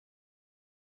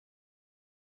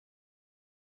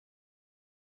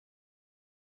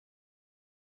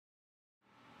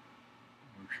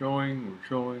we're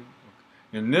showing.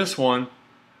 In this one,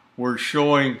 we're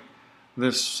showing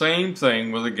this same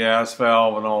thing with a gas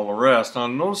valve and all the rest. Now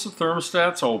notice the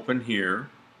thermostat's open here,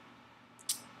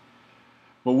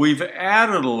 but we've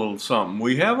added a little something.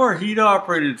 We have our heat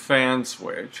operated fan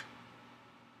switch,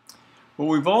 but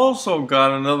we've also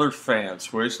got another fan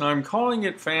switch, and I'm calling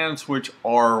it fan switch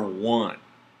R1.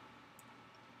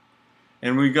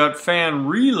 And we got fan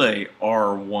relay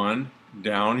R1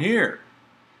 down here.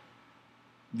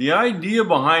 The idea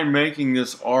behind making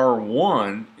this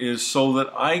R1 is so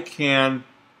that I can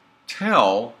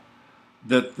tell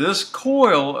that this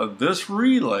coil of this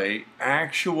relay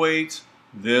actuates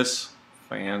this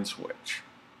fan switch.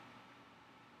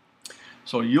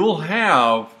 So you'll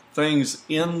have things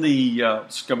in the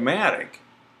schematic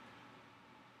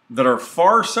that are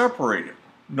far separated.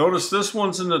 Notice this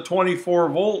one's in the 24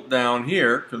 volt down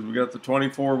here because we got the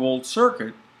 24 volt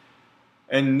circuit,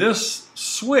 and this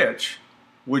switch,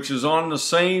 which is on the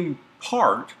same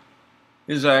part,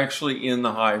 is actually in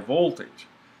the high voltage.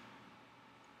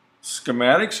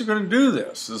 Schematics are going to do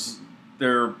this.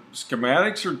 Their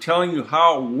schematics are telling you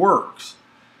how it works.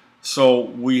 So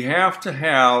we have to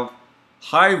have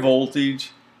high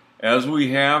voltage as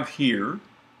we have here,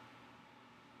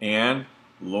 and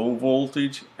low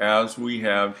voltage as we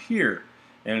have here.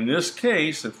 And in this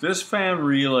case, if this fan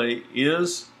relay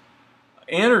is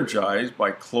energized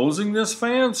by closing this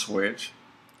fan switch,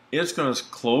 it's going to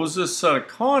close this set of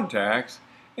contacts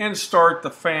and start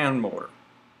the fan motor.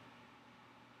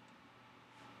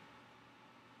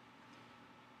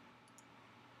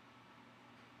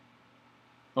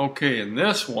 Okay, in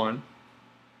this one,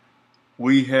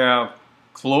 we have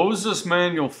closed this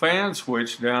manual fan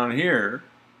switch down here,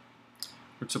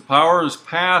 which the power is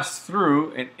passed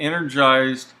through an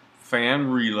energized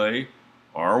fan relay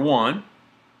R1.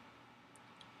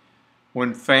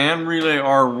 When fan relay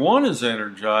R1 is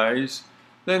energized,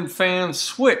 then fan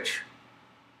switch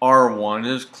R1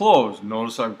 is closed.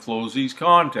 Notice I've closed these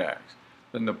contacts.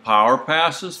 Then the power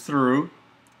passes through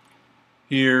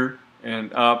here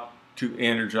and up to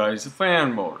energize the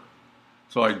fan motor.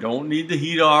 So I don't need the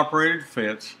heat operated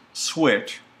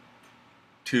switch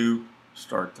to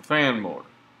start the fan motor.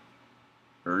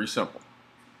 Very simple.